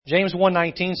James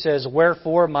 1:19 says,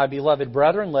 "Wherefore, my beloved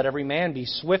brethren, let every man be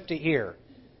swift to hear,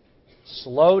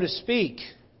 slow to speak,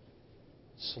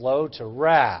 slow to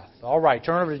wrath." All right,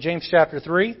 turn over to James chapter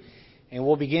 3, and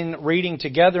we'll begin reading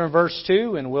together in verse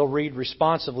 2, and we'll read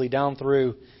responsively down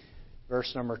through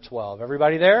verse number 12.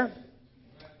 Everybody there?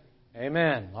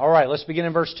 Amen. All right, let's begin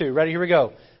in verse 2. Ready? Here we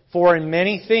go. "For in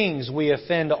many things we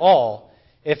offend all.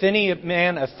 If any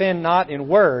man offend not in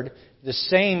word, the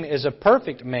same is a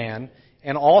perfect man,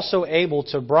 and also able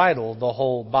to bridle the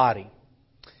whole body.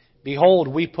 Behold,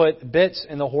 we put bits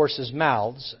in the horses'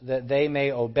 mouths, that they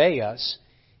may obey us,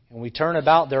 and we turn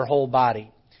about their whole body.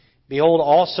 Behold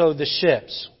also the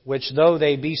ships, which though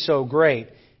they be so great,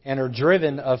 and are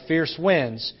driven of fierce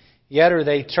winds, yet are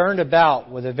they turned about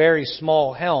with a very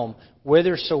small helm,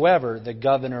 whithersoever the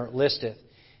governor listeth.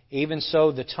 Even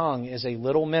so the tongue is a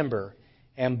little member,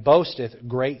 and boasteth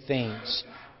great things.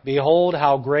 Behold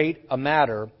how great a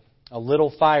matter a little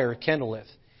fire kindleth.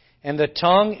 And the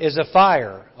tongue is a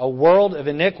fire, a world of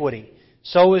iniquity.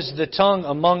 So is the tongue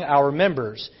among our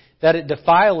members, that it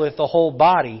defileth the whole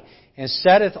body, and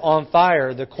setteth on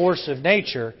fire the course of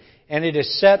nature, and it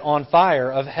is set on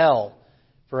fire of hell.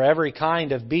 For every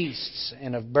kind of beasts,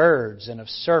 and of birds, and of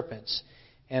serpents,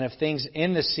 and of things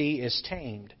in the sea is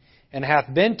tamed, and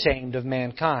hath been tamed of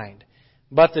mankind.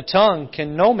 But the tongue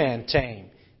can no man tame.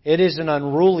 It is an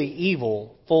unruly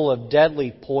evil, full of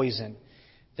deadly poison.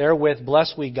 Therewith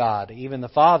bless we God, even the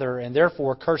Father, and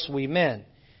therefore curse we men,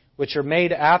 which are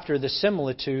made after the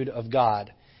similitude of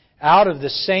God. Out of the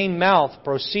same mouth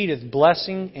proceedeth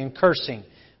blessing and cursing.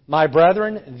 My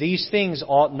brethren, these things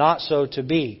ought not so to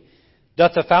be.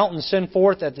 Doth the fountain send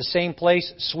forth at the same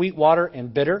place sweet water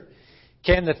and bitter?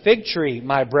 Can the fig tree,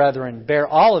 my brethren, bear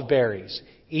olive berries,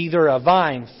 either a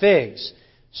vine figs?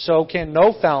 So can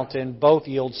no fountain both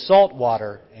yield salt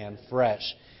water and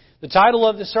fresh." The title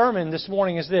of the sermon this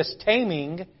morning is this: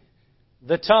 Taming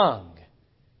the Tongue.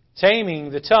 Taming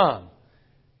the Tongue.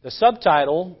 The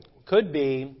subtitle could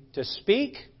be To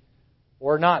Speak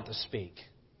or Not to Speak.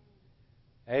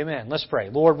 Amen. Let's pray.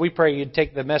 Lord, we pray You'd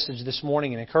take the message this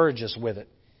morning and encourage us with it.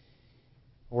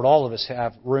 Lord, all of us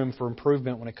have room for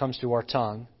improvement when it comes to our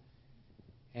tongue.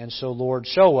 And so, Lord,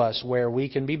 show us where we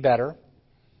can be better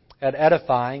at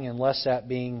edifying and less at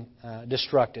being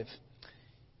destructive.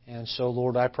 And so,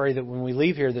 Lord, I pray that when we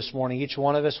leave here this morning, each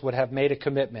one of us would have made a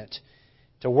commitment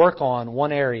to work on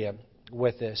one area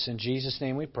with this. In Jesus'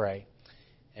 name we pray.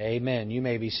 Amen. You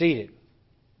may be seated.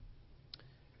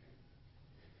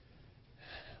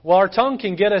 Well, our tongue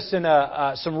can get us in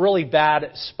some really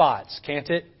bad spots, can't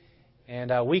it?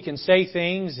 And we can say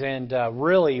things and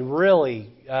really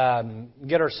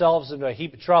get ourselves into a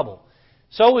heap of trouble.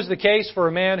 So was the case for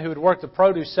a man who had worked the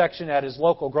produce section at his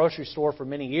local grocery store for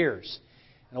many years.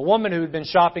 And a woman who had been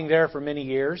shopping there for many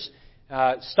years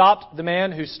stopped the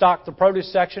man who stocked the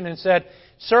produce section and said,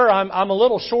 "Sir, I'm a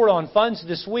little short on funds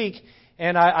this week,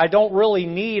 and I don't really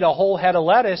need a whole head of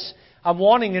lettuce. I'm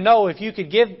wanting to know if you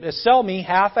could sell me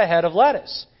half a head of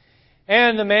lettuce."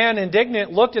 And the man,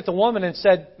 indignant, looked at the woman and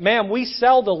said, "Ma'am, we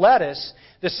sell the lettuce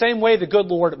the same way the good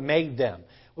Lord made them.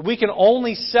 We can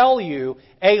only sell you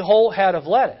a whole head of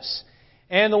lettuce."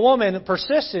 And the woman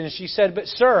persisted, and she said, "But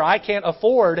sir, I can't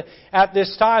afford at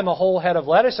this time a whole head of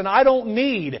lettuce, and I don't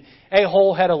need a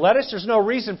whole head of lettuce. There's no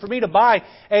reason for me to buy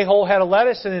a whole head of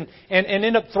lettuce and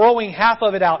end up throwing half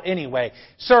of it out anyway.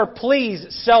 Sir, please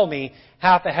sell me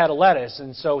half a head of lettuce."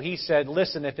 And so he said,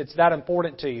 "Listen, if it's that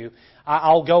important to you,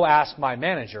 I'll go ask my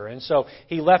manager." And so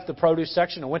he left the produce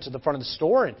section and went to the front of the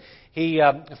store, and he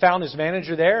found his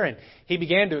manager there, and he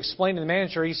began to explain to the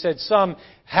manager. He said, "Some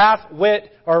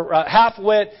half-wit,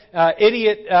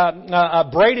 idiot,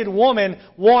 braided woman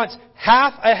wants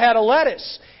half a head of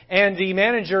lettuce." And the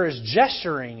manager is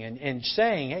gesturing and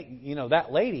saying, "Hey,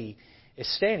 that lady is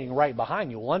standing right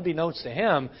behind you." Well, unbeknownst to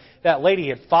him, that lady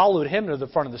had followed him to the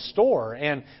front of the store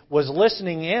and was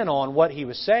listening in on what he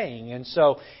was saying. And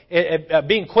so,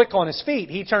 being quick on his feet,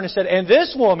 he turned and said, "And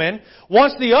this woman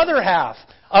wants the other half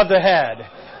of the head.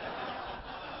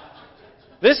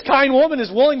 This kind woman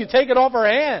is willing to take it off her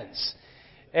hands."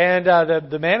 And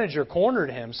the manager cornered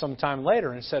him sometime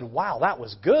later and said, "Wow, that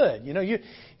was good.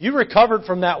 You recovered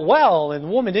from that well, and the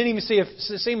woman didn't even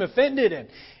seem offended.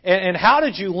 And how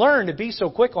did you learn to be so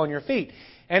quick on your feet?"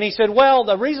 And he said, "Well,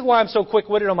 the reason why I'm so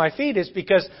quick-witted on my feet is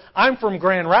because I'm from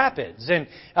Grand Rapids. And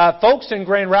folks in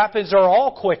Grand Rapids are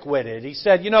all quick-witted." He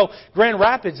said, Grand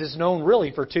Rapids is known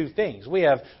really for two things. We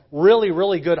have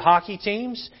really good hockey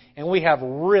teams, and we have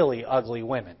really ugly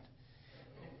women.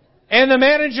 And the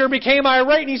manager became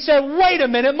irate, and he said, "Wait a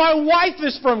minute, my wife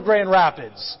is from Grand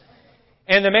Rapids."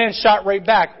 And the man shot right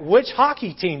back, "Which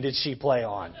hockey team did she play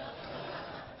on?"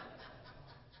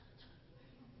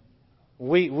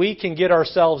 we can get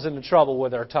ourselves into trouble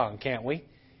with our tongue, can't we?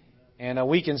 And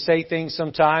we can say things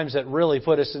sometimes that really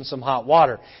put us in some hot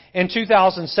water. In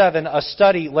 2007, a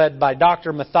study led by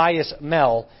Dr. Matthias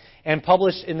Mell and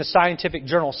published in the scientific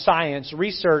journal Science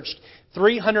researched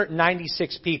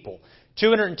 396 people,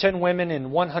 210 women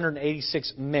and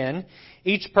 186 men.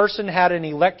 Each person had an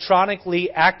electronically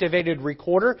activated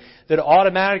recorder that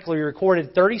automatically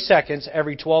recorded 30 seconds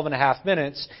every 12 and a half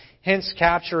minutes, hence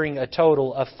capturing a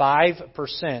total of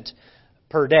 5%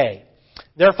 per day.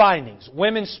 Their findings: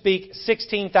 women speak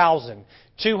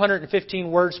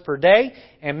 16,215 words per day,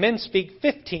 and men speak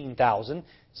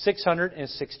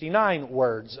 15,669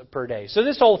 words per day. So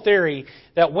this whole theory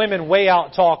that women way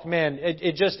out-talk men,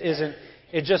 it just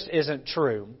isn't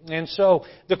true. And so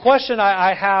the question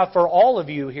I have for all of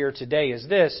you here today is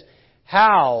this: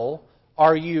 how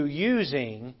are you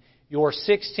using your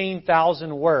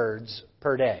 16,000 words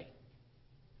per day?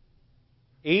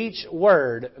 Each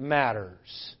word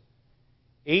matters.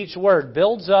 Each word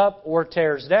builds up or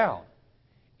tears down.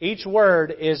 Each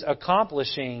word is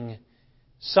accomplishing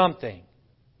something.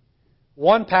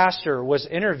 One pastor was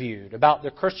interviewed about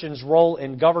the Christian's role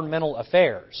in governmental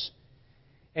affairs.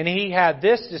 And he had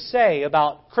this to say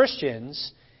about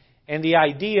Christians and the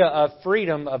idea of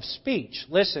freedom of speech.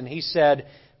 Listen, he said,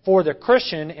 "For the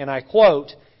Christian," and I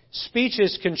quote, "speech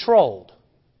is controlled.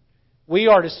 We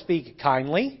are to speak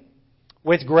kindly,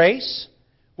 with grace,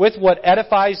 with what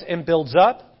edifies and builds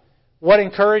up, what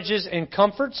encourages and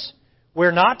comforts.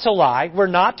 We're not to lie, we're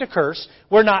not to curse,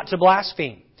 we're not to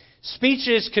blaspheme. Speech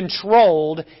is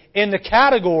controlled in the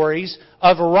categories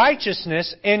of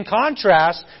righteousness in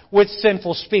contrast with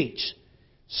sinful speech."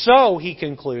 So, he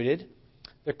concluded,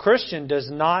 the Christian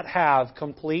does not have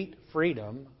complete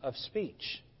freedom of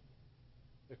speech.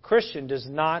 The Christian does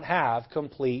not have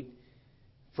complete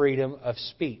freedom of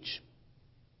speech.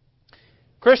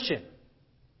 Christian,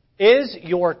 is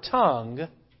your tongue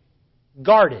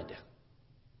guarded?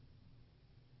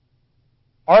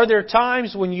 Are there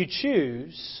times when you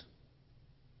choose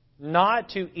not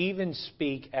to even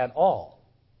speak at all?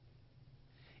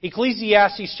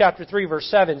 Ecclesiastes chapter 3 verse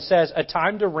 7 says, "A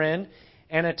time to rend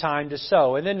and a time to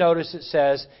sow." And then notice it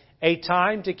says, "A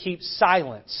time to keep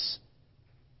silence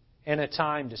and a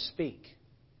time to speak."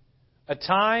 A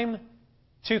time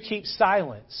to keep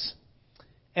silence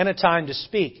and a time to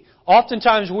speak.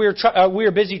 Oftentimes we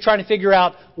are busy trying to figure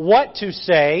out what to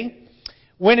say,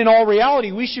 when in all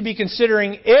reality we should be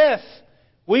considering if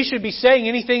we should be saying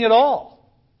anything at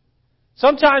all.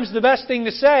 Sometimes the best thing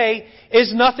to say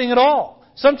is nothing at all.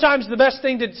 Sometimes the best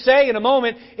thing to say in a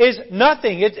moment is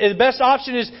nothing. The best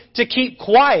option is to keep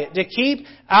quiet, to keep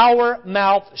our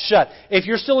mouth shut. If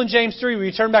you're still in James 3, will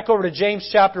you turn back over to James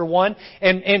chapter 1?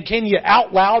 And can you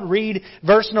out loud read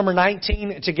verse number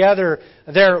 19 together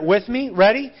there with me?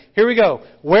 Ready? Here we go.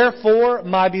 "Wherefore,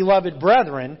 my beloved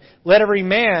brethren, let every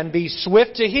man be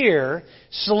swift to hear,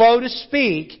 slow to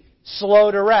speak,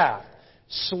 slow to wrath."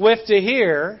 Swift to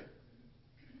hear,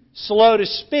 slow to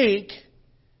speak,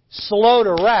 slow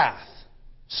to wrath,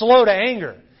 slow to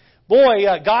anger. Boy,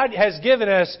 God has given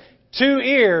us 2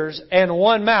 ears and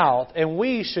 1 mouth, and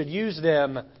we should use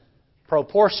them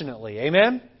proportionately.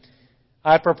 Amen?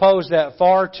 I propose that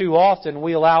far too often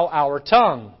we allow our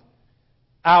tongue,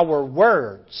 our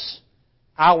words,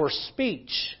 our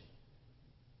speech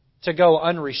to go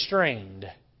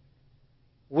unrestrained.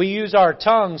 We use our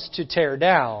tongues to tear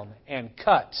down and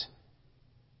cut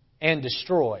and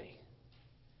destroy.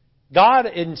 God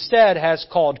instead has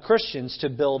called Christians to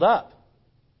build up.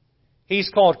 He's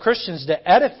called Christians to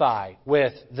edify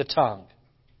with the tongue.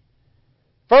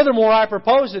 Furthermore, I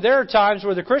propose that there are times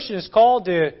where the Christian is called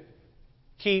to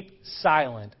keep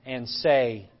silent and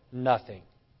say nothing.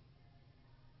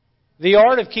 The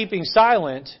art of keeping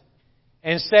silent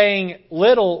and saying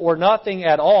little or nothing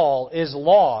at all is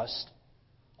lost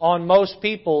on most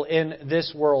people in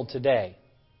this world today.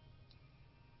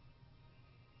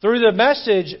 Through the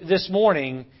message this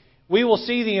morning, we will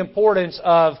see the importance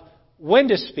of when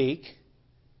to speak,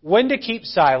 when to keep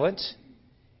silent,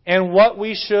 and what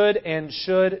we should and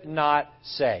should not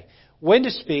say. When to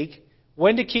speak,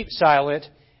 when to keep silent,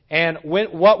 and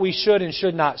what we should and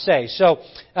should not say. So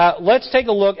let's take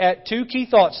a look at 2 key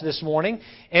thoughts this morning.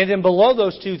 And then below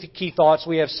those 2 key thoughts,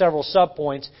 we have several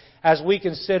subpoints as we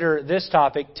consider this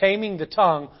topic, taming the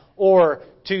tongue, or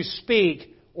to speak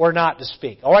or not to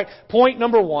speak. All right. Point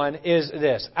number 1 is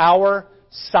this: our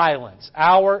silence.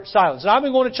 Our silence. Now, I've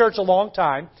been going to church a long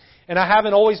time, and I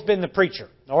haven't always been the preacher.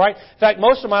 All right? In fact,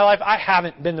 most of my life, I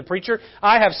haven't been the preacher.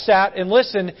 I have sat and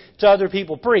listened to other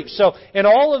people preach. So, in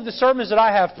all of the sermons that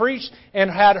I have preached and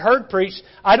had heard preached,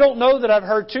 I don't know that I've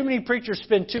heard too many preachers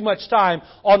spend too much time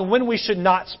on when we should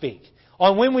not speak,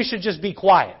 on when we should just be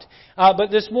quiet. But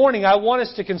this morning, I want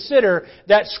us to consider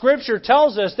that Scripture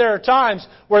tells us there are times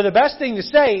where the best thing to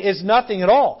say is nothing at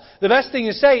all. The best thing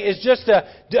to say is just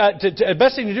the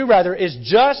best thing to do rather is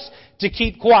just to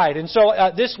keep quiet. And so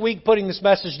this week, putting this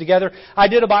message together, I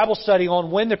did a Bible study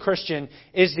on when the Christian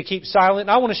is to keep silent.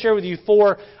 And I want to share with you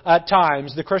 4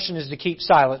 times the Christian is to keep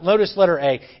silent. Notice letter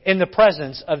A, in the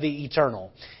presence of the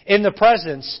eternal. In the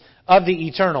presence of the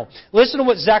eternal. Listen to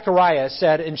what Zechariah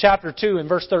said in chapter 2 and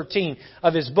verse 13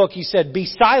 of his book. He said, "Be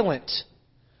silent,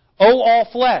 O all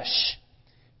flesh.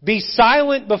 Be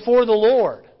silent before the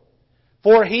Lord,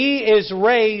 for He is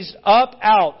raised up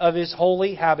out of His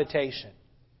holy habitation."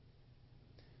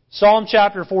 Psalm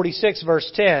chapter 46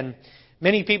 verse 10.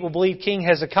 Many people believe King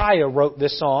Hezekiah wrote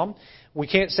this psalm. We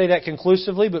can't say that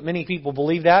conclusively, but many people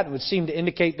believe that. It would seem to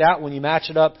indicate that when you match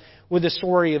it up with the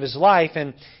story of his life.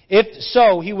 And if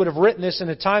so, he would have written this in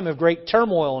a time of great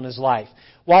turmoil in his life,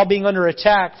 while being under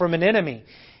attack from an enemy.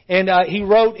 And he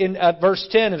wrote in verse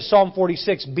 10 of Psalm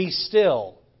 46, "Be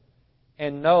still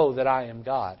and know that I am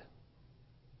God.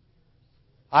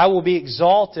 I will be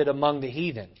exalted among the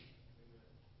heathen.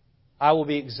 I will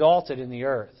be exalted in the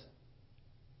earth."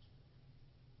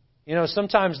 You know,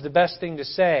 sometimes the best thing to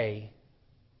say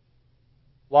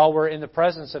while we're in the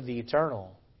presence of the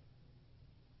eternal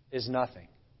is nothing.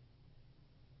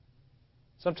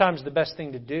 Sometimes the best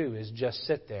thing to do is just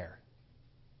sit there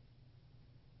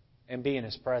and be in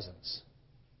His presence.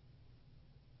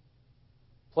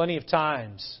 Plenty of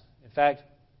times, in fact,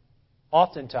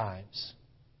 oftentimes,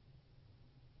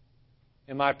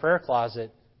 in my prayer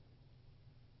closet,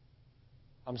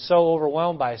 I'm so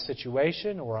overwhelmed by a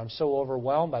situation, or I'm so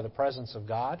overwhelmed by the presence of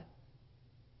God,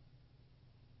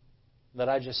 that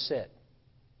I just sit.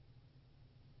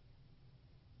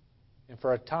 And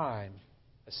for a time,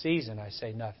 a season, I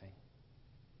say nothing.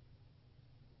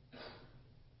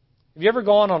 Have you ever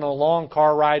gone on a long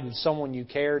car ride with someone you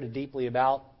cared deeply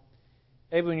about?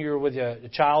 Maybe when you were with a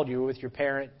child, you were with your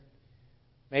parent.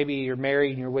 Maybe you're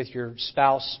married and you're with your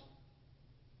spouse.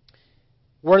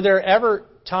 Were there ever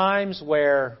times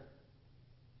where,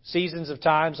 seasons of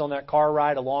times on that car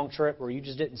ride, a long trip, where you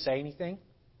just didn't say anything?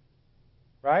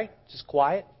 Right? Just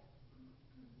quiet?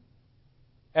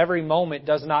 Every moment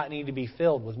does not need to be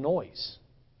filled with noise.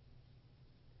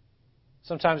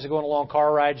 Sometimes I go on a long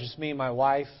car ride, just me and my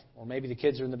wife, or maybe the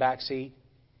kids are in the back seat,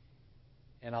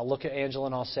 and I'll look at Angela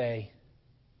and I'll say,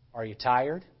 "Are you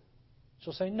tired?"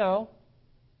 She'll say, "No."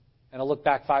 And I'll look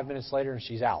back 5 minutes later and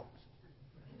she's out.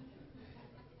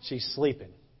 She's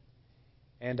sleeping.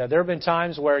 And there have been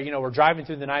times where, we're driving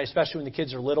through the night, especially when the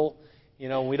kids are little.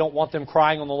 We don't want them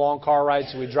crying on the long car ride,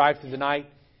 so we drive through the night.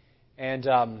 And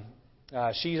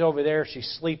she's over there. She's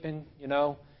sleeping,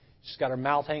 She's got her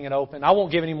mouth hanging open. I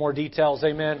won't give any more details,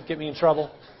 amen. Get me in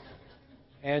trouble.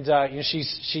 And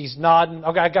she's nodding.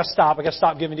 Okay, I got to stop. I got to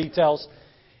stop giving details.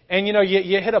 And,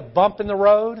 you hit a bump in the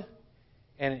road,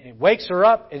 and it wakes her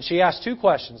up, and she asks 2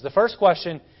 questions. The first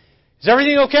question, "Is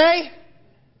everything okay?"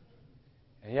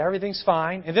 And yeah, everything's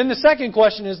fine. And then the second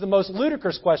question is the most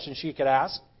ludicrous question she could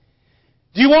ask.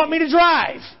 "Do you want me to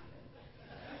drive?"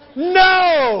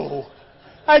 "No!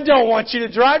 I don't want you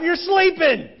to drive. You're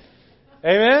sleeping."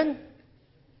 Amen?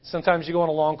 Sometimes you go on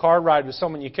a long car ride with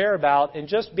someone you care about, and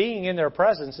just being in their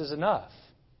presence is enough.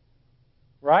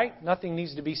 Right? Nothing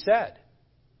needs to be said.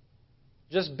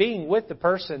 Just being with the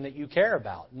person that you care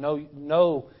about,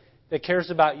 know that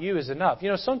cares about you, is enough.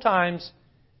 Sometimes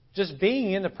just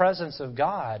being in the presence of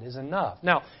God is enough.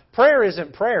 Now, prayer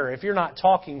isn't prayer if you're not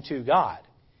talking to God.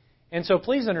 And so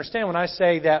please understand when I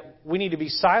say that we need to be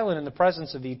silent in the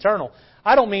presence of the eternal,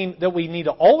 I don't mean that we need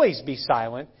to always be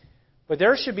silent, but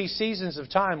there should be seasons of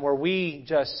time where we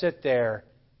just sit there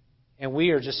and we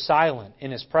are just silent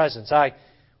in His presence. I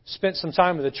spent some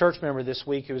time with a church member this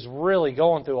week who was really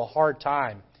going through a hard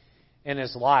time in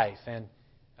his life. And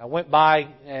I went by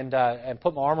and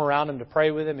put my arm around him to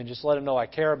pray with him and just let him know I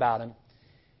care about him.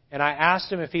 And I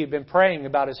asked him if he had been praying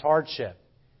about his hardship.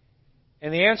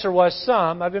 And the answer was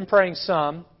some. I've been praying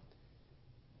some.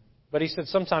 But he said,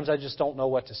 sometimes I just don't know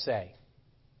what to say.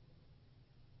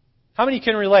 How many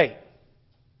can relate?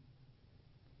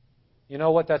 You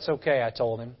know what? That's okay, I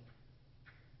told him.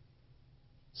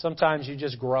 Sometimes you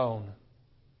just groan.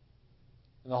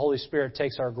 And the Holy Spirit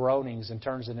takes our groanings and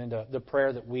turns it into the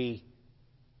prayer that we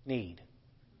need.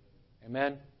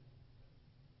 Amen?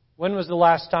 When was the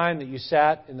last time that you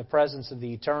sat in the presence of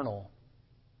the eternal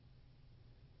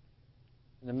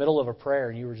in the middle of a prayer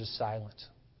and you were just silent.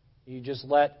 You just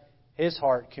let His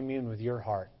heart commune with your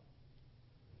heart.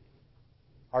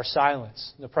 Our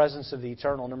silence in the presence of the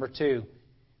eternal. Number 2,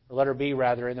 or letter B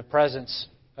rather, in the presence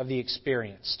of the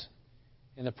experienced.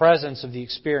 In the presence of the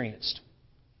experienced.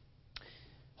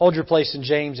 Hold your place in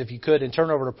James if you could and turn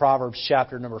over to Proverbs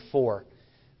chapter number 4.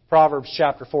 Proverbs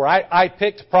chapter 4. I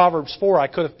picked Proverbs 4. I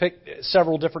could have picked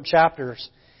several different chapters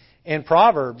in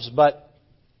Proverbs, but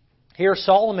here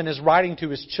Solomon is writing to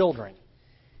his children.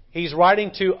 He's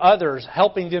writing to others,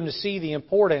 helping them to see the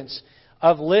importance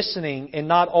of listening and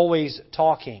not always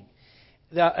talking.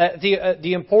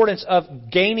 The importance of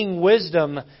gaining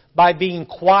wisdom by being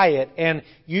quiet and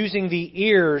using the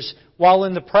ears while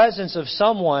in the presence of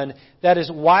someone that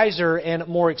is wiser and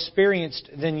more experienced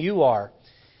than you are.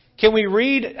 Can we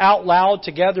read out loud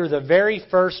together the very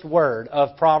first word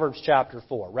of Proverbs chapter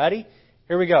 4? Ready?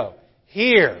 Here we go.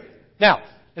 Hear. Now,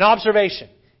 an observation.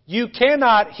 You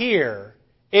cannot hear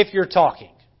if you're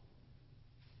talking.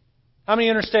 How many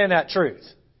understand that truth?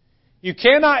 You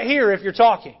cannot hear if you're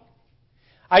talking.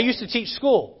 I used to teach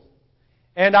school,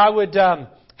 and I would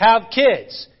have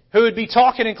kids who would be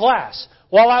talking in class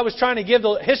while I was trying to give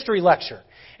the history lecture.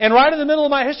 And right in the middle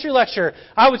of my history lecture,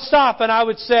 I would stop and I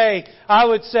would say,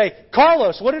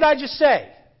 Carlos, what did I just say?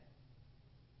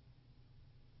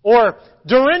 Or,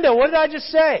 Dorinda, what did I just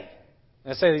say?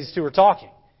 And I say these two were talking.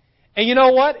 And you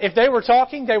know what? If they were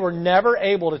talking, they were never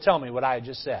able to tell me what I had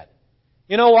just said.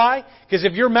 You know why? Because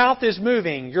if your mouth is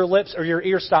moving, your lips or your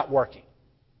ears stop working.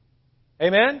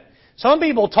 Amen? Some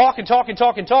people talk and talk and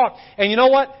talk and talk, and you know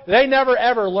what? They never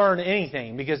ever learn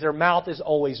anything because their mouth is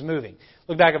always moving.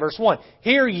 Look back at verse 1.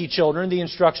 Hear ye children the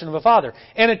instruction of a father,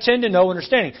 and attend to know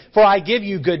understanding. For I give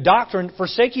you good doctrine,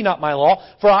 forsake ye not my law.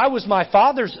 For I was my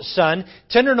father's son,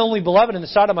 tender and only beloved in the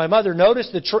sight of my mother.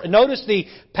 Notice the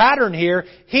pattern here.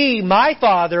 He, my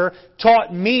father,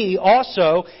 taught me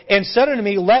also, and said unto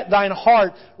me, let thine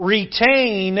heart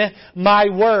retain my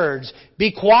words.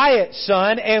 Be quiet,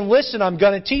 son, and listen, I'm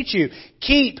going to teach you.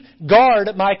 Keep guard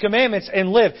my commandments and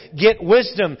live. Get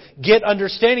wisdom, get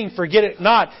understanding, forget it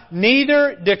not.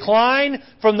 Neither decline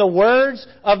from the words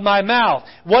of my mouth.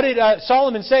 What did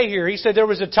Solomon say here? He said, there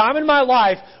was a time in my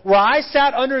life where I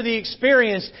sat under the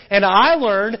experience and I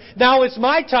learned. Now it's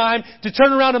my time to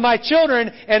turn around to my children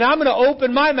and I'm going to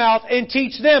open my mouth and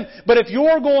teach them. But if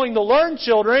you're going to learn,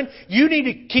 children, you need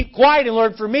to keep quiet and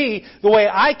learn from me the way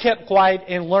I kept quiet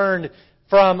and learned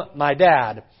from my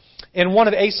dad. In one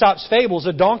of Aesop's fables,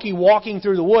 a donkey walking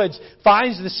through the woods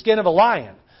finds the skin of a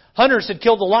lion. Hunters had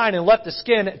killed the lion and left the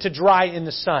skin to dry in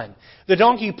the sun. The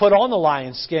donkey put on the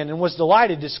lion's skin and was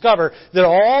delighted to discover that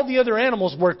all the other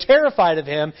animals were terrified of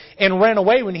him and ran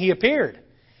away when he appeared.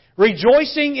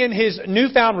 Rejoicing in his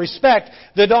newfound respect,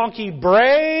 the donkey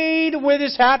brayed with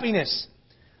his happiness,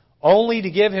 only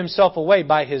to give himself away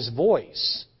by his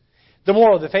voice. The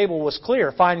moral of the fable was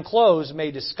clear. Fine clothes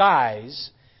may disguise,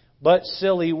 but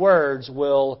silly words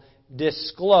will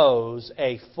disclose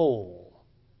a fool.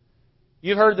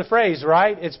 You've heard the phrase,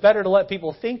 right? It's better to let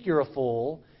people think you're a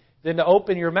fool than to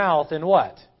open your mouth and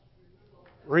what?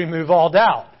 Remove all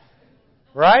doubt.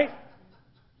 Right?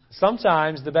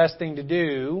 Sometimes the best thing to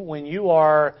do when you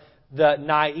are the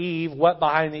naive, wet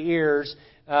behind the ears,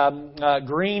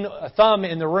 green thumb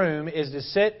in the room is to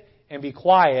sit and be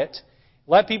quiet.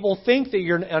 Let people think that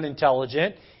you're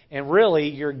unintelligent, and really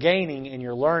you're gaining and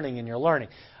you're learning and you're learning.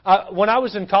 When I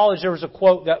was in college, there was a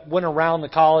quote that went around the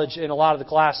college in a lot of the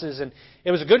classes, and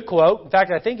it was a good quote. In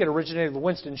fact, I think it originated with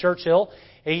Winston Churchill.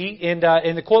 And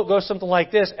the quote goes something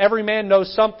like this: every man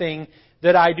knows something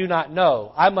that I do not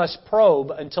know. I must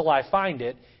probe until I find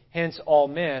it. Hence, all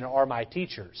men are my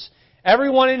teachers.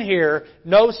 Everyone in here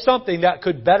knows something that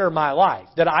could better my life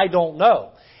that I don't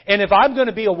know. And if I'm going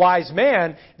to be a wise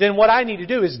man, then what I need to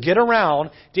do is get around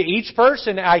to each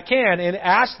person I can and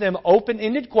ask them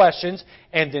open-ended questions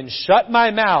and then shut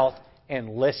my mouth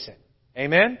and listen.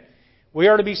 Amen? We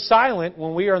are to be silent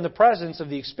when we are in the presence of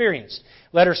the experienced.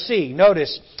 Letter C,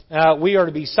 notice, we are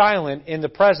to be silent in the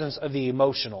presence of the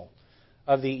emotional.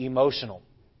 Let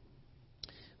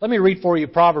me read for you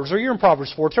Proverbs, or you're in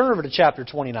Proverbs 4. Turn over to chapter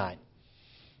 29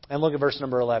 and look at verse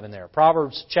number 11 there.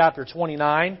 Proverbs chapter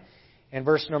 29. And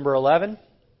verse number 11.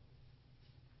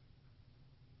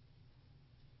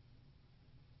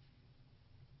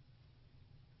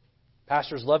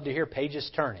 Pastors love to hear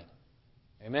pages turning.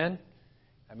 Amen?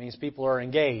 That means people are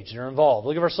engaged, they're involved.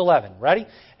 Look at verse 11. Ready?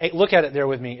 Hey, look at it there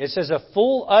with me. It says, a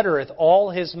fool uttereth all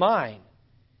his mind,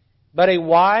 but a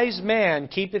wise man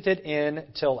keepeth it in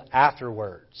till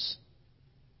afterwards.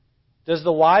 Does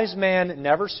the wise man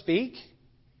never speak?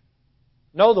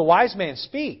 No, the wise man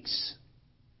speaks.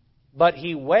 but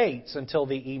he waits until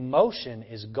the emotion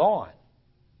is gone.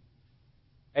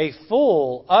 A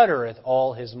fool uttereth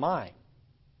all his mind.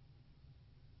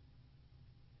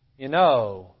 You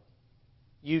know,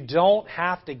 you don't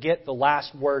have to get the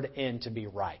last word in to be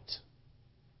right.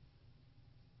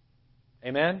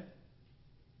 Amen?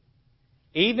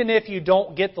 Even if you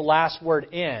don't get the last word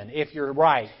in, if you're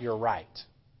right, you're right.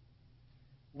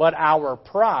 But our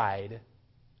pride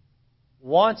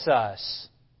wants us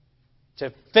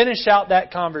to finish out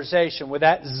that conversation with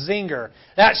that zinger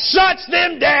that shuts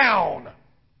them down.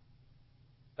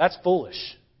 That's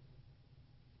foolish.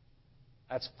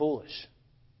 That's foolish.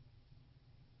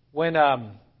 When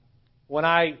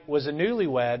I was a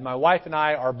newlywed, my wife and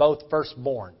I are both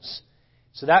firstborns.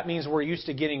 So that means we're used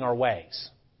to getting our ways.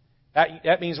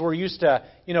 That means we're used to,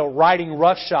 riding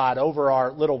roughshod over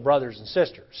our little brothers and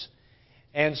sisters.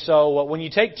 And so when you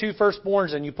take two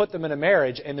firstborns and you put them in a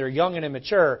marriage and they're young and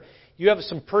immature, you have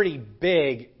some pretty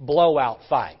big blowout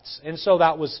fights. And so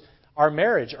that was our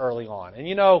marriage early on.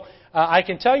 And I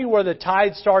can tell you where the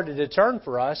tide started to turn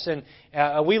for us. And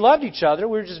we loved each other.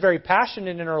 We were just very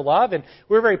passionate in our love. And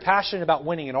we were very passionate about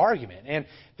winning an argument. And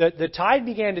the tide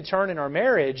began to turn in our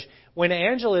marriage when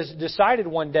Angela decided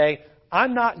one day,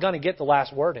 I'm not going to get the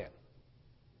last word in.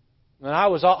 And I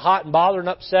was all hot and bothered and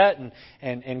upset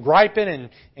and griping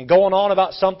and going on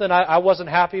about something I wasn't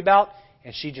happy about.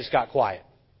 And she just got quiet.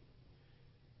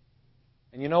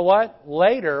 And you know what?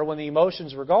 Later, when the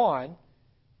emotions were gone,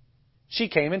 she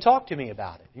came and talked to me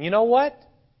about it. And you know what?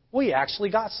 We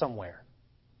actually got somewhere.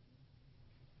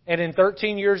 And in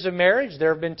 13 years of marriage,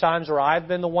 there have been times where I've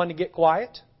been the one to get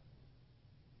quiet.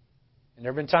 And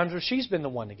there have been times where she's been the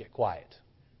one to get quiet.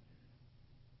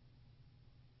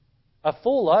 A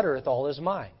fool uttereth all his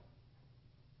mind.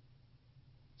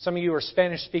 Some of you are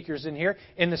Spanish speakers in here.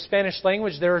 In the Spanish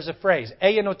language, there is a phrase,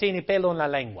 ella no tiene pelo en la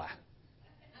lengua.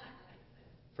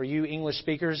 For you English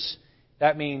speakers,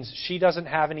 that means she doesn't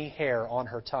have any hair on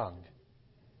her tongue.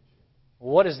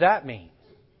 What does that mean?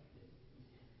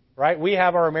 Right? We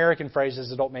have our American phrases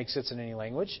that don't make sense in any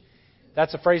language.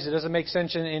 That's a phrase that doesn't make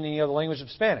sense in any other language of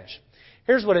Spanish.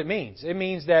 Here's what it means. It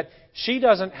means that she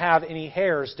doesn't have any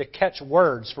hairs to catch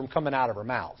words from coming out of her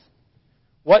mouth.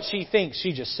 What she thinks,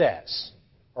 she just says.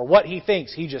 Or what he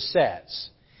thinks, he just says.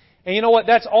 And you know what?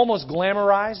 That's almost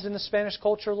glamorized in the Spanish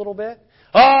culture a little bit.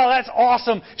 Oh, that's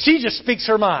awesome. She just speaks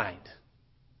her mind.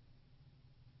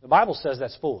 The Bible says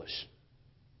that's foolish.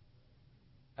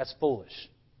 That's foolish.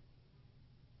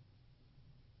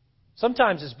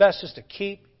 Sometimes it's best just to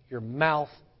keep your mouth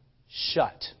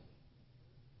shut.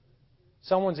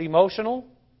 Someone's emotional.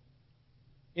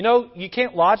 You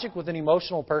can't logic with an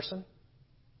emotional person.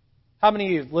 How many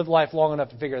of you have lived life long enough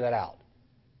to figure that out?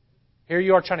 Here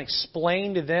you are trying to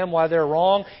explain to them why they're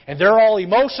wrong, and they're all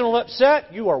emotional and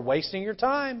upset. You are wasting your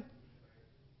time.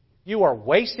 You are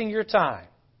wasting your time.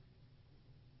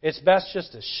 It's best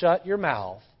just to shut your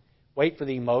mouth, wait for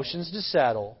the emotions to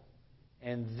settle,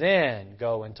 and then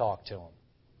go and talk to them,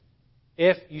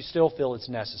 if you still feel it's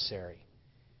necessary.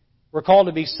 We're called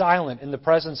to be silent in the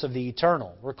presence of the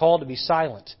eternal. We're called to be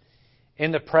silent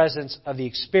in the presence of the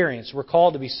experience. We're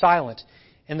called to be silent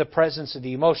in the presence of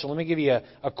the emotional. Let me give you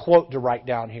a quote to write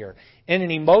down here. In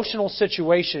an emotional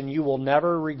situation, you will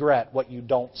never regret what you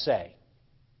don't say.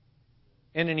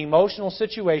 In an emotional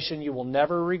situation, you will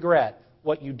never regret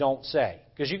what you don't say.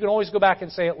 Because you can always go back and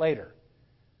say it later.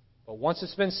 But once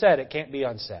it's been said, it can't be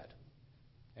unsaid.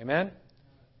 Amen?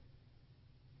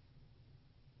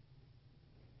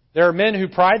 There are men who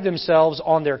pride themselves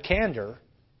on their candor,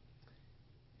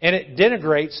 and it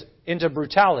denigrates into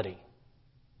brutality.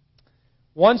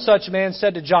 One such man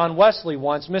said to John Wesley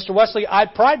once, Mr. Wesley, I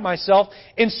pride myself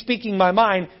in speaking my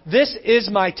mind. This is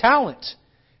my talent.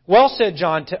 Well, said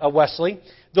John Wesley,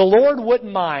 the Lord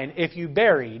wouldn't mind if you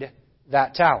buried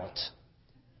that talent.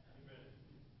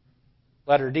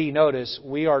 Letter D, notice,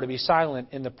 we are to be silent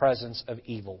in the presence of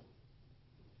evil.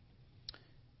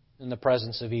 In the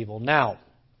presence of evil. Now,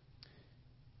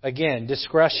 again,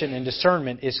 discretion and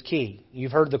discernment is key.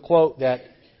 You've heard the quote that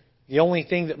the only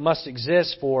thing that must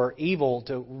exist for evil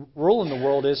to rule in the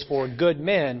world is for good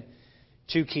men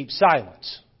to keep silent.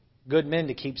 Good men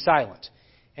to keep silent.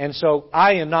 And so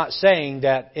I am not saying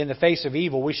that in the face of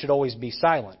evil we should always be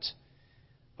silent.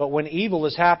 But when evil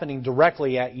is happening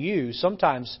directly at you,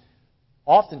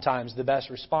 oftentimes the best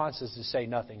response is to say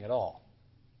nothing at all.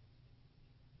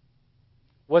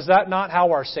 Was that not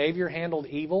how our Savior handled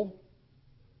evil?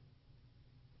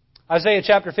 Isaiah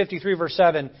chapter 53 verse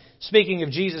 7, speaking of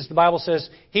Jesus, the Bible says,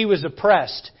 He was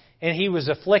oppressed and He was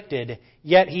afflicted,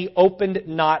 yet He opened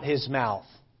not His mouth.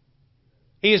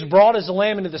 He is brought as a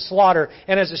lamb into the slaughter,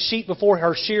 and as a sheep before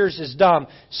her shears is dumb,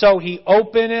 so He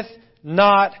openeth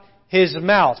not His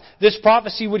mouth. This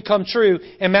prophecy would come true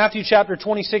in Matthew chapter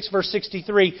 26, verse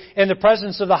 63, in the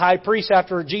presence of the high priest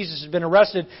after Jesus had been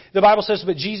arrested. The Bible says,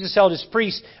 "But Jesus held His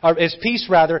peace, and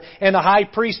the high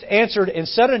priest answered and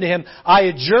said unto Him, I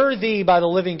adjure Thee by the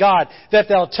living God, that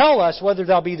Thou tell us whether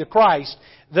Thou be the Christ,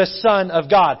 the Son of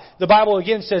God." The Bible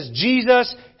again says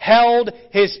Jesus held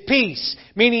His peace,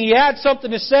 meaning He had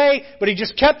something to say, but He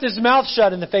just kept His mouth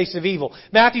shut in the face of evil.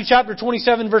 Matthew chapter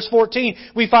 27, verse 14,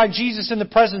 we find Jesus in the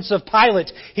presence of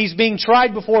Pilate. He's being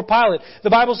tried before Pilate. The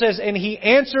Bible says, "And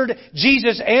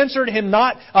Jesus answered him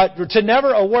not, to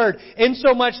never a word,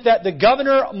 insomuch that the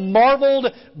governor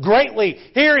marveled greatly."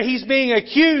 Here He's being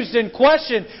accused and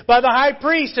questioned by the high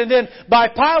priest, and then by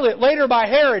Pilate, later by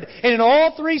Herod. And in all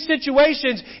three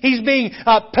situations, He's being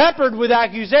peppered with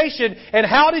accusation. And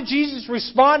how did Jesus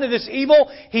respond to this evil?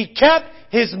 He kept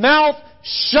His mouth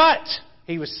shut.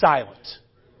 He was silent.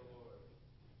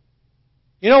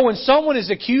 You know, when someone is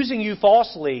accusing you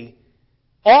falsely,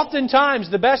 oftentimes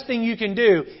the best thing you can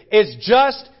do is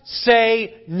just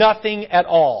say nothing at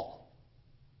all.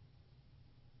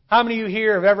 How many of you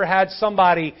here have ever had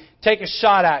somebody take a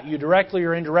shot at you directly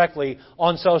or indirectly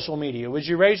on social media? Would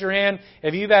you raise your hand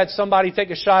if you've had somebody take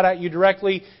a shot at you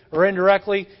directly or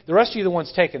indirectly? The rest of you are the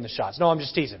ones taking the shots. No, I'm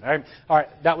just teasing. All right,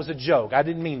 that was a joke. I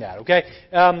didn't mean that, okay?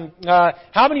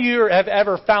 How many of you have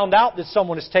ever found out that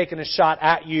someone has taken a shot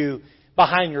at you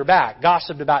behind your back,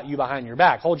 gossiped about you behind your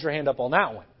back? Hold your hand up on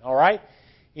that one, all right?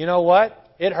 You know what?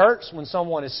 It hurts when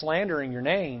someone is slandering your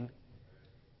name.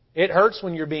 It hurts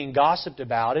when you're being gossiped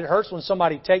about. It hurts when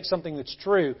somebody takes something that's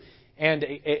true and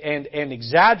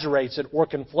exaggerates it or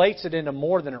conflates it into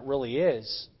more than it really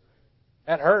is.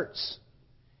 That hurts.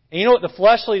 And you know what the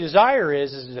fleshly desire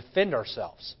is to defend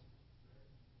ourselves.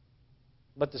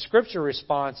 But the Scripture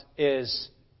response is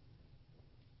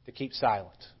to keep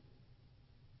silent.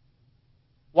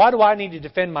 Why do I need to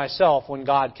defend myself when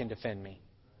God can defend me?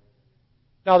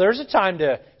 Now, there's a time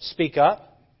to speak up.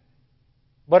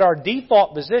 But our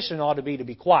default position ought to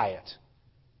be quiet,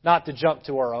 not to jump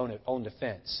to our own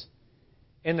defense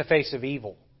in the face of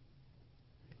evil.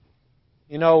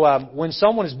 You know, when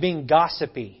someone is being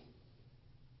gossipy,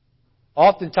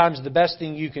 oftentimes the best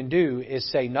thing you can do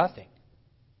is say nothing.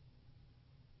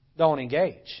 Don't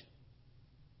engage.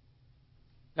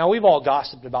 Now, we've all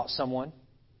gossiped about someone.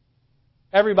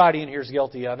 Everybody in here is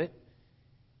guilty of it.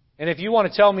 And if you want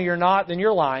to tell me you're not, then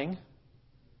you're lying.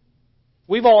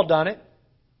 We've all done it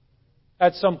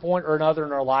at some point or another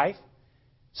in our life.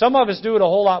 Some of us do it a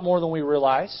whole lot more than we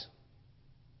realize.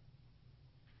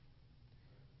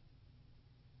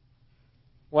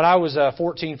 When I was a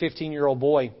 14, 15-year-old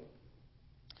boy,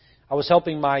 I was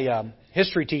helping my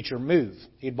history teacher move.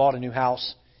 He had bought a new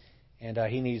house, and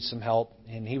he needed some help.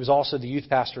 And he was also the youth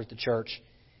pastor at the church.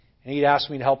 And he'd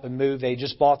asked me to help him move. They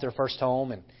just bought their first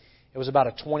home, and it was about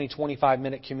a 20,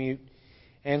 25-minute commute.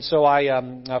 And so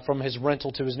from his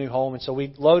rental to his new home, and so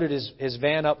we loaded his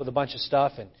van up with a bunch of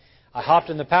stuff, and I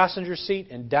hopped in the passenger seat,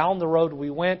 and down the road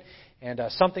we went, and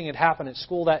something had happened at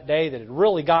school that day that had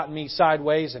really gotten me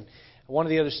sideways, and one of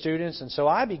the other students, and so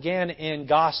I began in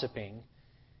gossiping,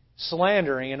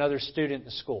 slandering another student in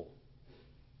the school.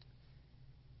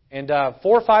 And 4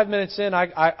 or 5 minutes in,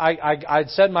 I'd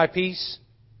said my piece,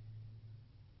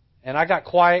 and I got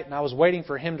quiet, and I was waiting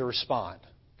for him to respond.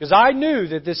 Because I knew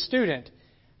that this student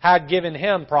had given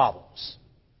him problems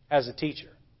as a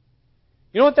teacher.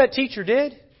 You know what that teacher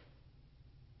did?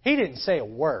 He didn't say a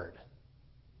word.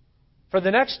 For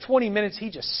the next 20 minutes, he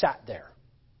just sat there.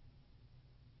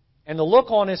 And the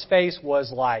look on his face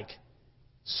was like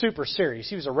super serious.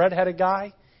 He was a red-headed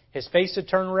guy. His face had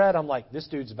turned red. I'm like, this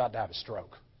dude's about to have a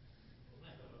stroke.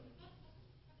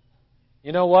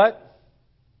 You know what?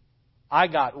 I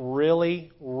got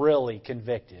really, really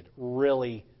convicted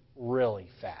really, really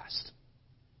fast.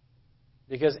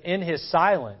 Because in his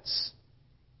silence,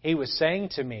 he was saying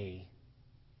to me,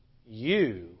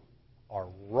 you are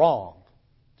wrong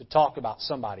to talk about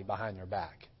somebody behind their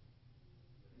back.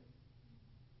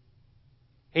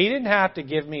 He didn't have to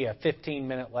give me a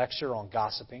 15-minute lecture on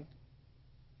gossiping.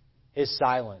 His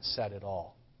silence said it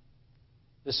all.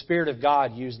 The Spirit of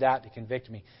God used that to convict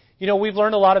me. You know, we've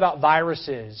learned a lot about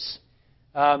viruses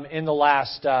in the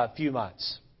last few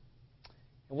months.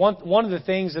 One of the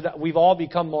things that we've all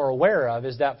become more aware of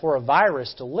is that for a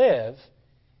virus to live,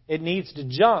 it needs to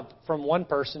jump from one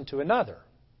person to another.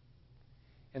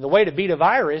 And the way to beat a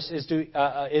virus is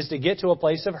to get to a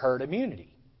place of herd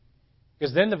immunity.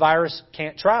 Because then the virus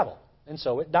can't travel, and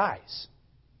so it dies.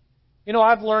 You know,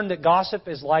 I've learned that gossip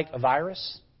is like a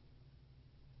virus.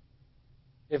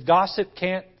 If gossip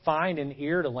can't find an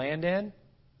ear to land in,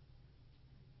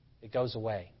 it goes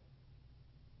away.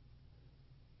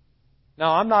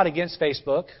 Now, I'm not against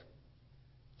Facebook,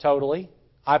 totally.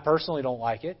 I personally don't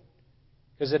like it,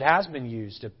 because it has been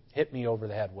used to hit me over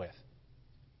the head with.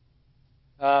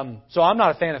 So I'm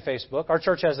not a fan of Facebook. Our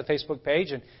church has a Facebook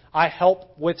page, and I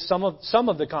help with some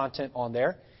of the content on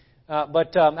there.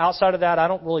 But outside of that, I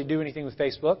don't really do anything with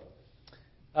Facebook.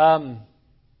 Can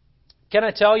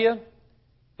I tell you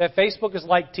that Facebook is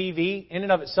like TV? In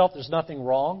and of itself, there's nothing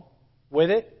wrong with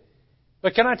it.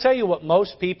 But can I tell you what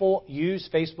most people use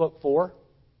Facebook for?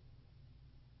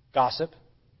 Gossip.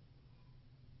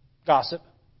 Gossip.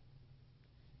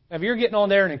 Now, if you're getting on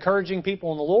there and encouraging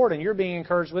people in the Lord and you're being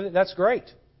encouraged with it, that's great.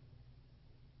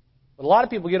 But a lot of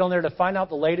people get on there to find out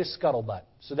the latest scuttlebutt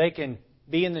so they can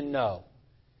be in the know.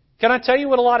 Can I tell you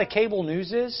what a lot of cable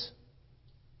news is?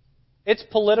 It's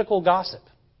political gossip.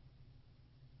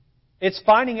 It's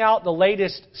finding out the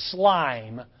latest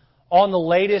slime on the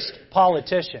latest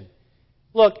politician.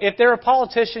 Look, if they're a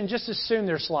politician, just assume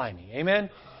they're slimy. Amen?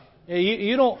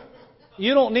 You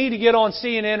don't need to get on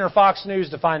CNN or Fox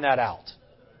News to find that out.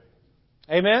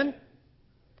 Amen?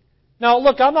 Now,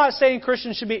 look, I'm not saying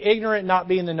Christians should be ignorant and not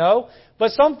be in the know,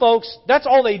 but some folks, that's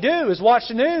all they do is watch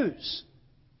the news.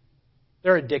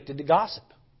 They're addicted to gossip.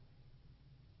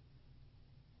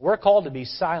 We're called to be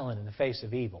silent in the face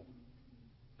of evil.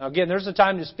 Now, again, there's a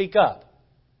time to speak up,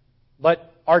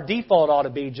 but our default ought to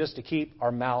be just to keep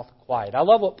our mouth quiet. I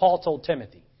love what Paul told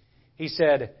Timothy. He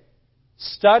said,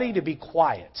 study to be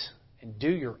quiet and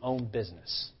do your own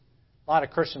business. A lot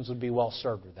of Christians would be well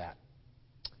served with that.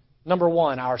 Number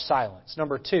one, our silence.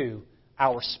 Number two,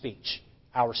 our speech.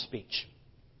 Our speech.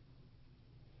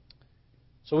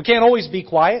 So we can't always be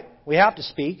quiet. We have to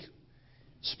speak.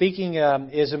 Speaking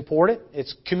is important.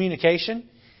 It's communication.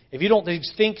 If you don't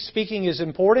think speaking is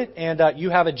important and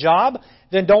you have a job,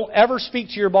 then don't ever speak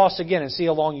to your boss again and see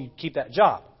how long you keep that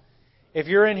job. If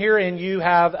you're in here and you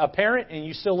have a parent and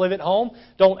you still live at home,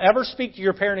 don't ever speak to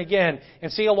your parent again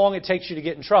and see how long it takes you to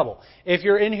get in trouble. If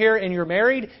you're in here and you're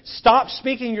married, stop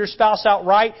speaking your spouse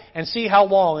outright and see how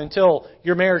long until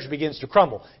your marriage begins to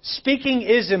crumble. Speaking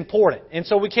is important. And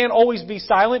so we can't always be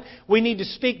silent. We need to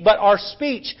speak, but our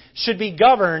speech should be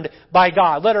governed by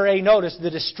God. Letter A, notice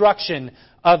the destruction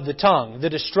of the tongue. The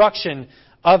destruction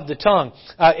of the tongue.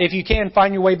 If you can,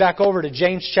 find your way back over to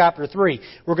James chapter 3.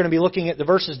 We're going to be looking at the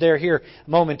verses there here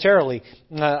momentarily.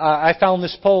 I found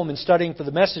this poem in studying for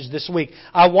the message this week.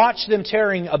 I watched them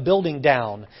tearing a building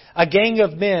down, a gang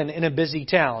of men in a busy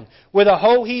town. With a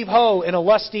ho-heave-ho and a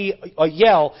lusty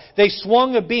yell, they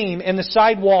swung a beam and the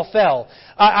sidewall fell.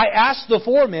 I asked the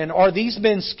foreman, are these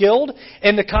men skilled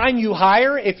and the kind you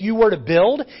hire if you were to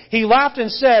build? He laughed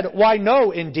and said, why no,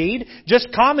 indeed.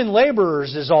 Just common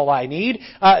laborers is all I need.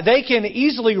 They can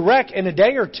easily wreck in a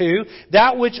day or two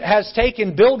that which has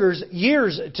taken builders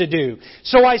years to do.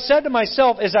 So I said to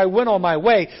myself as I went on my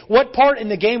way, what part in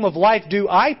the game of life do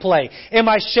I play? Am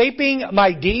I shaping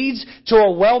my deeds to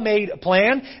a well-made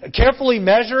plan, carefully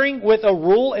measuring with a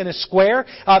rule and a square,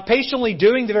 patiently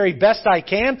doing the very best I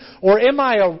can? Or am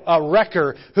I a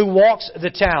wrecker who walks the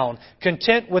town,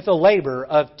 content with the labor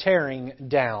of tearing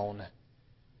down?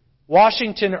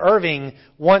 Washington Irving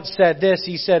once said this.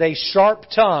 He said, a sharp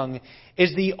tongue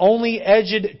is the only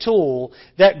edged tool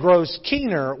that grows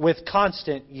keener with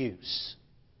constant use.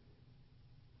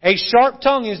 A sharp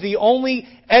tongue is the only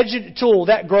edged tool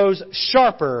that grows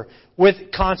sharper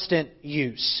with constant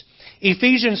use.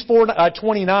 Ephesians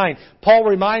 4:29, Paul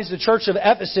reminds the church of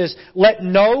Ephesus, let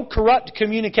no corrupt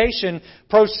communication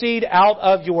proceed out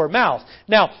of your mouth.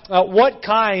 Now, what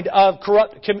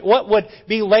would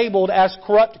be labeled as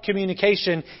corrupt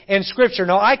communication in Scripture?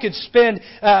 Now, I could spend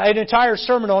an entire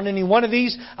sermon on any one of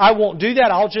these. I won't do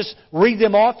that. I'll just read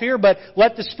them off here, but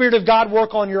let the Spirit of God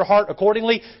work on your heart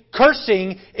accordingly.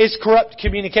 Cursing is corrupt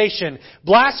communication.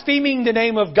 Blaspheming the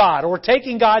name of God or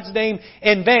taking God's name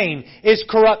in vain is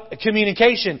corrupt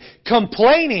communication.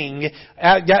 Complaining,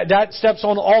 that steps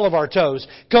on all of our toes.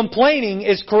 Complaining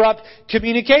is corrupt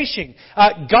communication.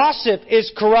 Gossip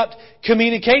is corrupt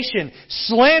communication.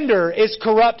 Slander is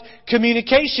corrupt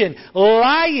communication.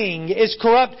 Lying is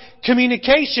corrupt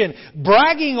communication.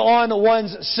 Bragging on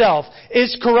one's self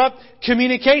is corrupt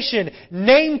communication.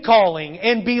 Name-calling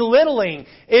and belittling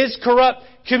is corrupt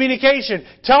communication.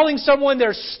 Telling someone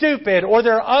they're stupid or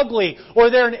they're ugly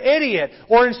or they're an idiot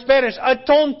or in Spanish, a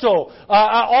tonto.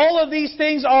 All of these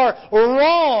things are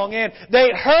wrong and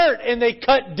they hurt and they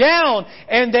cut down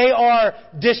and they are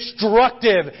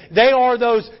destructive. They are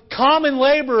those common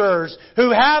laborers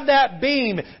who have that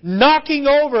beam knocking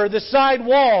over the side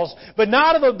walls, but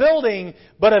not of a building building,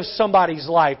 but of somebody's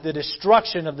life. The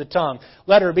destruction of the tongue.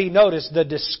 Let her be noticed, the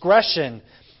discretion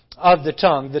of the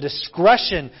tongue. The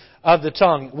discretion of the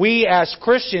tongue. We as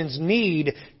Christians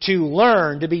need to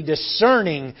learn to be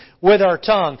discerning with our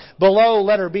tongue. Below,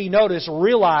 let her be noticed,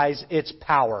 realize its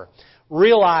power.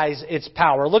 Realize its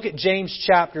power. Look at James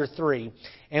chapter 3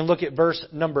 and look at verse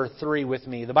number 3 with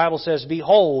me. The Bible says,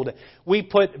 "Behold, we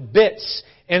put bits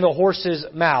in the horses'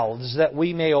 mouths that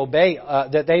we may obey,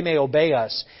 that they may obey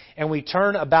us, and we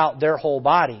turn about their whole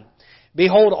body.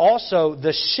 Behold also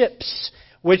the ships,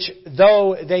 which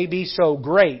though they be so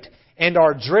great, and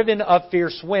are driven of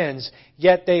fierce winds,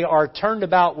 yet they are turned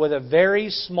about with a very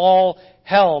small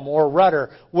helm or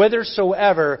rudder,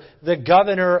 whithersoever the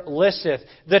governor listeth."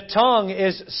 The tongue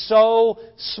is so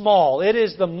small. It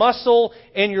is the muscle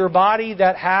in your body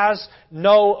that has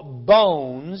no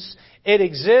bones. It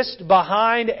exists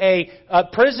behind a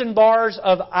prison bars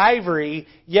of ivory,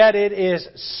 yet it is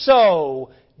so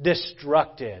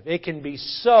destructive. It can be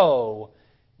so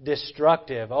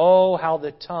destructive. Oh, how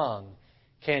the tongue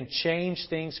can change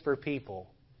things for people.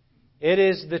 It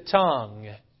is the tongue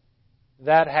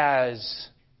that has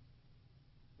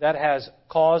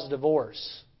caused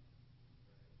divorce.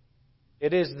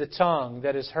 It is the tongue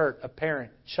that has hurt a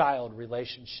parent-child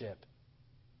relationship.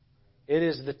 It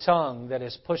is the tongue that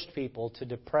has pushed people to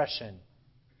depression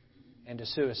and to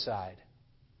suicide.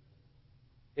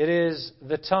 It is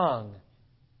the tongue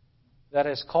that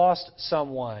has cost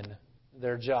someone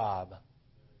their job.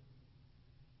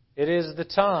 It is the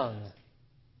tongue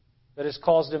that has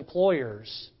caused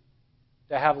employers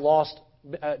to have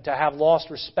lost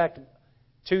respect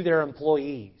to their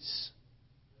employees.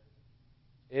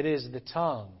 It is the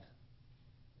tongue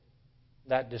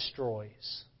that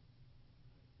destroys.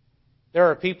 There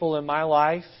are people in my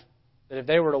life that if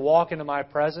they were to walk into my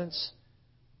presence,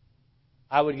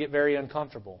 I would get very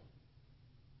uncomfortable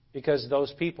because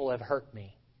those people have hurt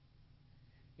me.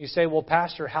 You say, "Well,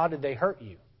 Pastor, how did they hurt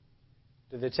you?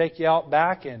 Did they take you out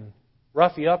back and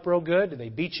rough you up real good? Did they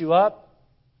beat you up?"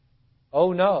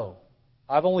 Oh, no.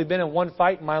 I've only been in one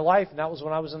fight in my life, and that was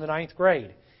when I was in the 9th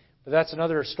grade. But that's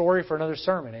another story for another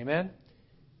sermon. Amen?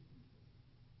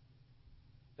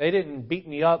 They didn't beat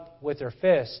me up with their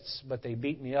fists, but they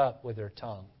beat me up with their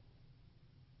tongue.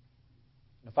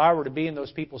 If I were to be in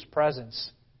those people's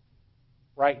presence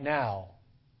right now,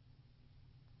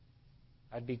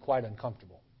 I'd be quite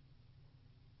uncomfortable.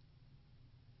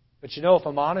 But you know, if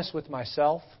I'm honest with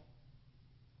myself,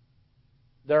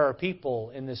 there are people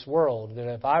in this world that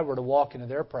if I were to walk into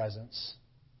their presence,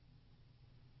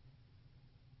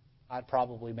 I'd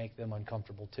probably make them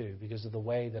uncomfortable too because of the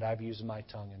way that I've used my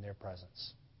tongue in their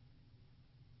presence.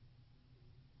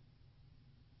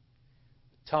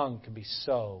 The tongue can be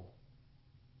so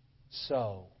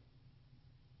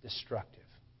destructive.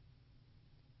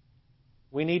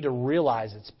 We need to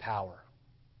realize its power.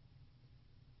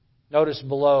 Notice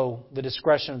below the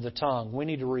discretion of the tongue, we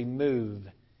need to remove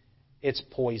its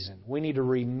poison. We need to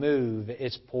remove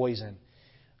its poison.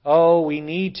 Oh, we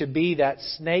need to be that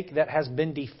snake that has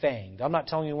been defanged. I'm not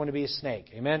telling you when to be a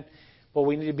snake, amen? But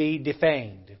we need to be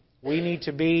defanged. We need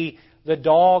to be the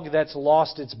dog that's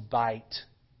lost its bite.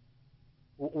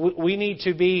 We need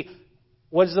to be,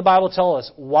 what does the Bible tell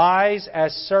us? Wise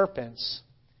as serpents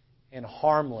and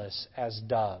harmless as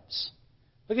doves.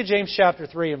 Look at James chapter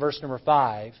 3 and verse number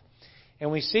 5.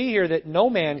 And we see here that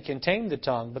no man can tame the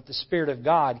tongue, but the Spirit of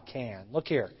God can. Look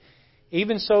here.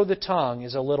 Even so the tongue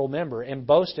is a little member, and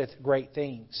boasteth great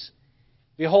things.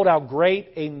 Behold how great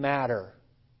a matter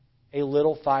a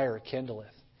little fire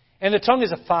kindleth. And the tongue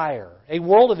is a fire, a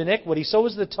world of iniquity. So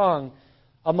is the tongue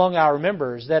among our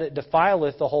members, that it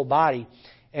defileth the whole body,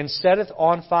 and setteth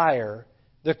on fire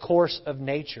the course of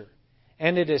nature.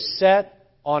 And it is set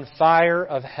on fire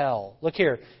of hell. Look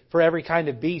here. For every kind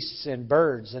of beasts and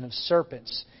birds and of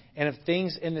serpents and of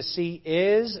things in the sea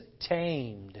is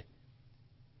tamed,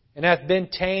 and hath been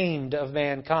tamed of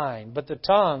mankind. But the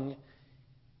tongue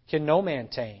can no man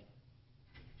tame.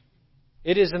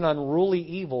 It is an unruly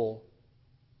evil,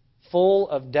 full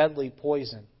of deadly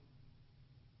poison.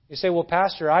 You say, "Well,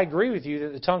 Pastor, I agree with you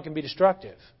that the tongue can be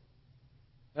destructive.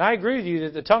 And I agree with you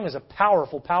that the tongue is a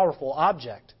powerful, powerful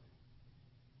object.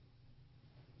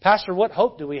 Pastor, what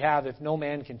hope do we have if no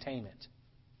man can tame it?"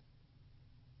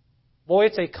 Boy,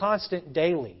 it's a constant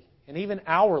daily and even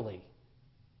hourly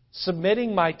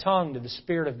submitting my tongue to the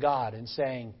Spirit of God and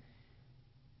saying,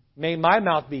 "May my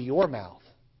mouth be your mouth.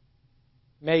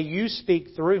 May you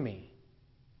speak through me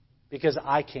because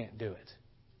I can't do it."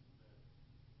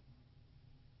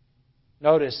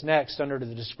 Notice next, under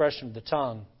the discretion of the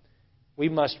tongue, we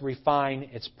must refine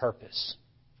its purpose.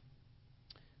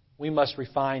 We must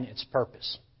refine its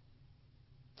purpose.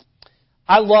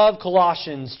 I love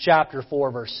Colossians chapter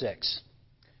 4, verse 6.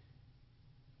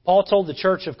 Paul told the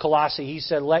church of Colossae, he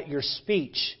said, "Let your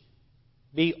speech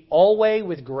be always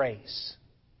with grace,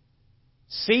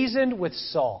 seasoned with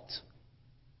salt,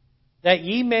 that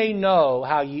ye may know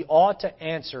how ye ought to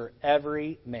answer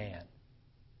every man."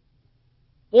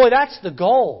 Boy, that's the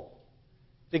goal.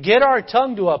 To get our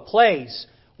tongue to a place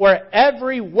where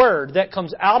every word that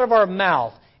comes out of our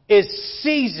mouth is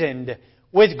seasoned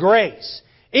with grace.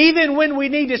 Even when we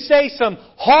need to say some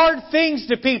hard things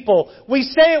to people, we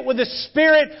say it with a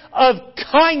spirit of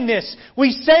kindness.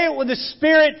 We say it with a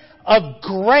spirit of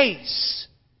grace.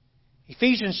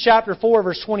 Ephesians chapter 4,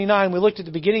 verse 29, we looked at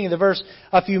the beginning of the verse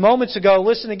a few moments ago.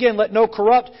 Listen again, "Let no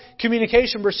corrupt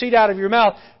communication proceed out of your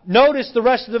mouth." Notice the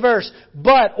rest of the verse.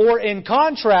 "But," or in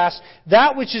contrast,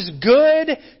 "that which is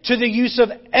good to the use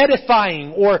of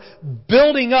edifying," or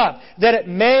building up, "that it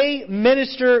may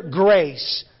minister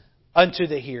grace unto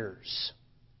the hearers."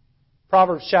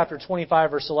 Proverbs chapter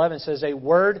 25, verse 11 says, "A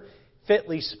word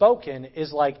fitly spoken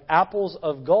is like apples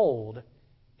of gold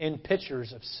in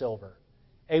pitchers of silver."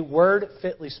 A word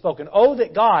fitly spoken. Oh,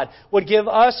 that God would give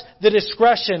us the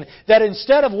discretion that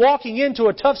instead of walking into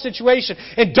a tough situation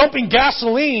and dumping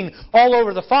gasoline all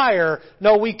over the fire,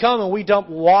 no, we come and we dump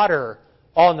water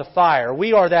on the fire.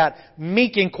 We are that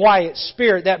meek and quiet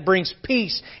spirit that brings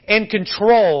peace and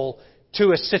control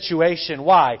to a situation.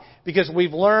 Why? Because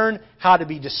we've learned how to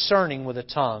be discerning with a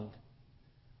tongue.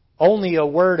 Only a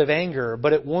word of anger,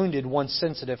 but it wounded one's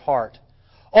sensitive heart.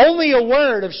 Only a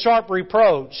word of sharp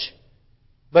reproach,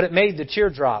 but it made the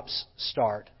teardrops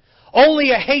start.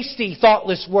 Only a hasty,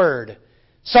 thoughtless word,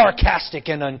 sarcastic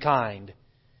and unkind,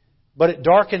 but it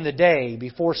darkened the day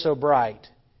before so bright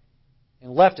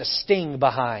and left a sting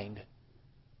behind.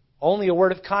 Only a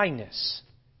word of kindness,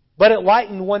 but it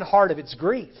lightened one heart of its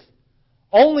grief.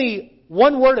 Only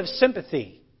one word of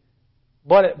sympathy,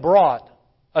 but it brought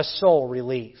a soul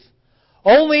relief.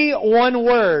 Only one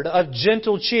word of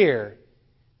gentle cheer,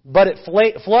 but it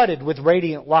flooded with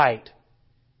radiant light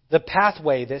the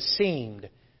pathway that seemed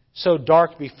so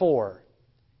dark before,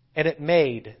 and it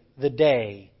made the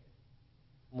day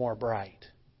more bright.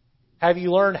 Have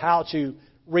you learned how to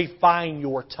refine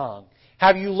your tongue?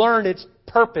 Have you learned its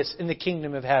purpose in the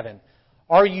kingdom of heaven?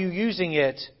 Are you using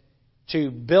it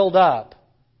to build up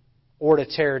or to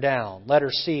tear down?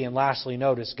 Letter C, and lastly,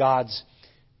 notice God's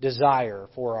desire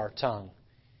for our tongue.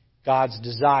 God's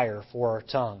desire for our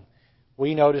tongue.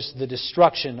 We notice the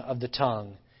destruction of the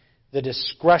tongue, the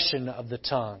discretion of the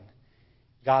tongue,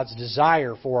 God's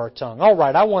desire for our tongue. All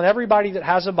right, I want everybody that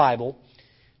has a Bible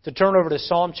to turn over to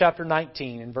Psalm chapter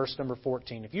 19 and verse number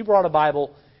 14. If you brought a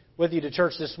Bible with you to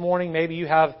church this morning, maybe you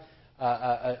have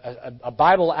a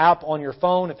Bible app on your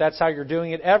phone, if that's how you're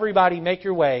doing it, everybody make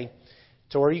your way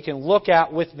to where you can look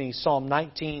at with me Psalm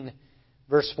 19,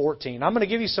 verse 14. I'm going to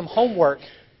give you some homework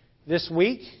this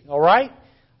week, all right?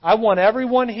 I want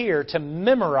everyone here to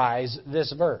memorize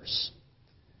this verse.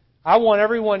 I want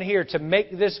everyone here to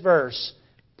make this verse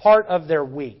part of their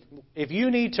week. If you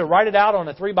need to write it out on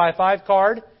a 3x5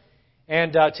 card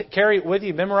and carry it with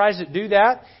you, memorize it, do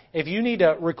that. If you need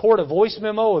to record a voice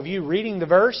memo of you reading the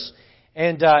verse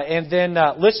and then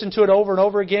listen to it over and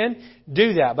over again,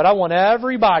 do that. But I want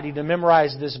everybody to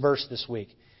memorize this verse this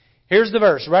week. Here's the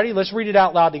verse. Ready? Let's read it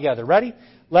out loud together. Ready?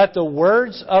 "Let the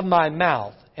words of my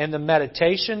mouth and the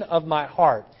meditation of my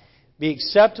heart be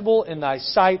acceptable in thy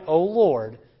sight, O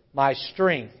Lord, my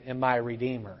strength and my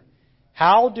Redeemer."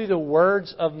 How do the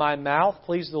words of my mouth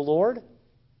please the Lord?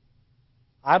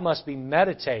 I must be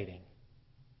meditating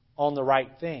on the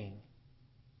right thing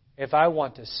if I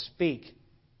want to speak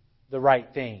the right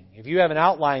thing. If you have an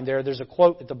outline there's a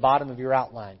quote at the bottom of your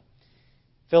outline.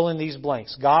 Fill in these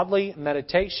blanks. Godly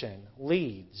meditation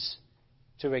leads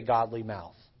to a godly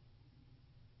mouth.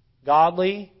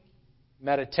 Godly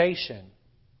meditation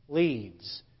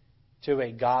leads to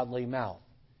a godly mouth.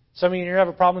 Some of you have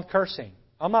a problem with cursing.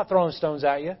 I'm not throwing stones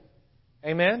at you.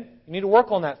 Amen? You need to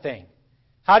work on that thing.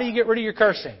 How do you get rid of your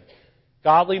cursing?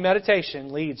 Godly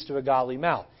meditation leads to a godly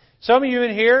mouth. Some of you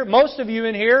in here, most of you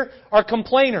in here, are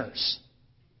complainers.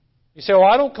 You say, "Well,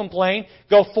 I don't complain."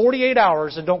 Go 48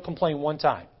 hours and don't complain one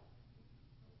time.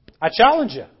 I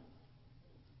challenge you.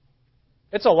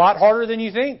 It's a lot harder than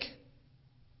you think.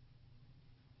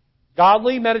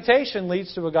 Godly meditation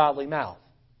leads to a godly mouth.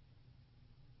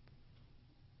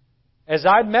 As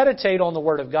I meditate on the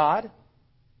Word of God,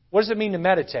 what does it mean to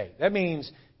meditate? That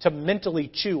means to mentally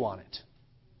chew on it.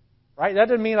 Right? That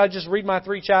doesn't mean I just read my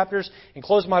 3 chapters and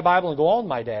close my Bible and go on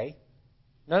my day.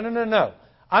 No.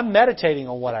 I'm meditating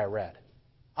on what I read.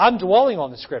 I'm dwelling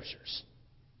on the Scriptures.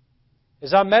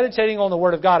 As I'm meditating on the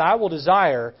Word of God, I will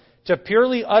desire to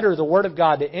purely utter the Word of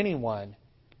God to anyone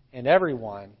and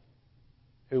everyone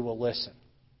who will listen.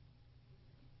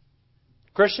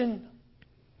 Christian,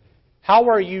 how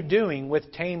are you doing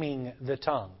with taming the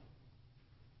tongue?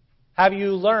 Have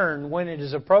you learned when it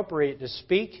is appropriate to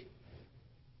speak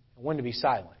and when to be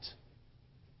silent?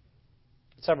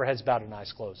 Let's have our heads bowed and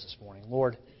eyes closed this morning.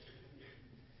 Lord,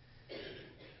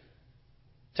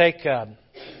 take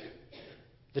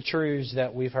the truths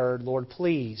that we've heard. Lord,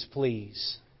 please,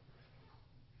 please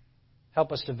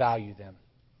help us to value them.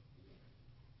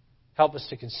 Help us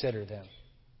to consider them.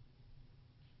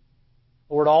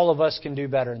 Lord, all of us can do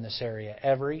better in this area.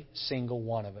 Every single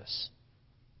one of us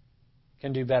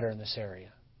can do better in this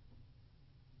area.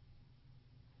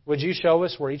 Would you show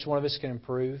us where each one of us can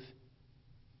improve?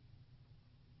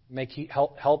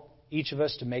 Help each of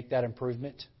us to make that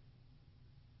improvement.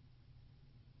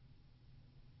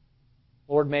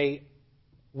 Lord, may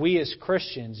we as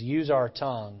Christians use our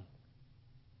tongue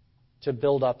to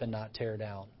build up and not tear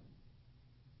down.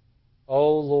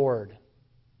 Oh Lord,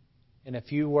 in a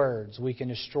few words, we can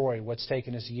destroy what's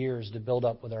taken us years to build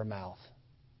up with our mouth.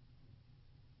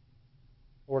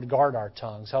 Lord, guard our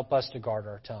tongues. Help us to guard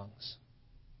our tongues.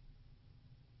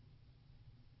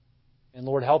 And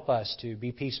Lord, help us to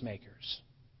be peacemakers.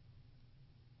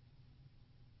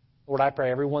 Lord, I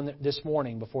pray everyone this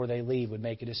morning before they leave would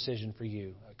make a decision for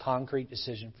you, a concrete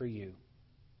decision for you.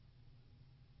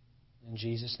 In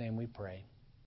Jesus' name we pray.